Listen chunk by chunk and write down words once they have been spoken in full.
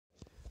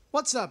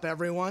What's up,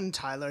 everyone?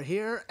 Tyler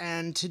here,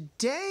 and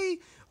today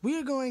we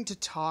are going to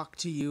talk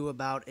to you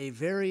about a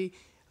very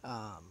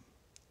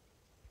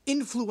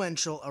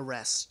influential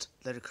arrest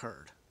that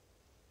occurred.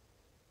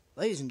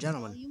 Ladies and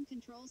gentlemen, Volume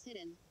controls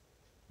hidden.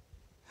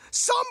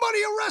 Somebody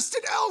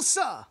arrested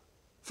Elsa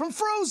from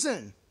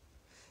Frozen.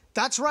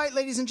 That's right,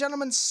 ladies and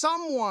gentlemen.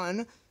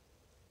 Someone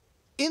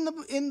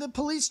in the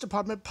police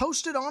department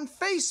posted on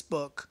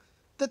Facebook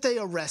that they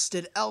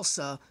arrested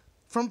Elsa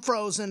from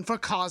Frozen for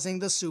causing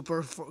the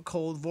super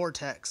cold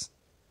vortex.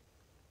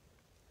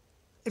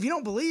 If you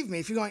don't believe me,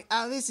 if you're going,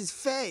 "Oh, this is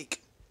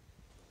fake,"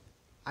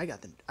 I got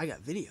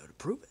video to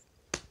prove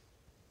it.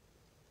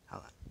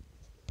 Hold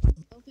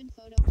on. Open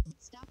photo.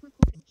 Stop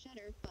recording.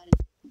 Shutter button.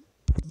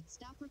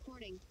 Stop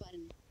recording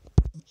button.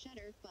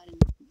 Shutter button.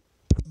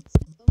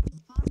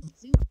 Open. Pause.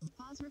 Zoom.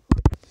 Pause.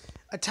 Record.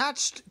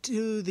 Attached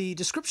to the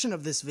description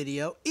of this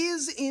video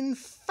is, in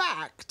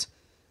fact,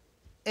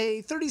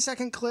 a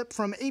 30-second clip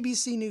from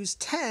ABC News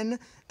 10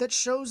 that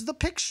shows the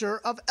picture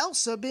of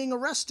Elsa being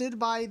arrested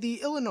by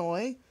the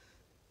Illinois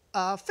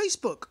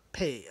Facebook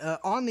page,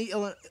 on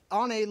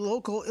a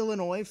local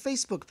Illinois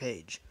Facebook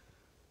page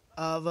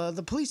of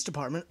the police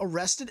department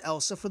arrested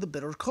Elsa for the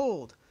bitter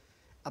cold.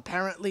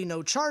 Apparently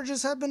no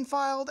charges have been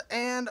filed,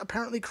 and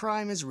apparently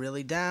crime is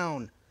really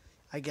down.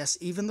 I guess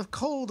even the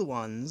cold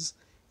ones,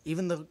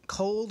 even the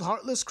cold,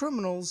 heartless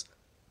criminals,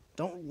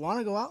 don't want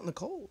to go out in the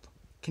cold.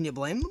 Can you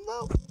blame them,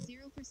 though?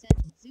 0%.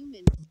 Zoom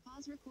in.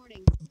 Pause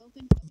recording.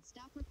 Open.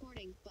 Stop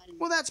recording button.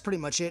 Well, that's pretty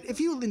much it.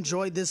 If you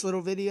enjoyed this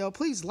little video,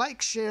 please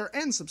like, share,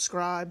 and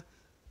subscribe.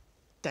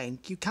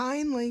 Thank you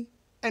kindly.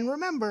 And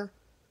remember,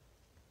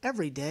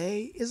 every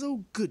day is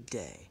a good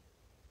day,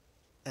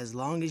 as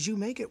long as you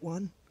make it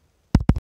one.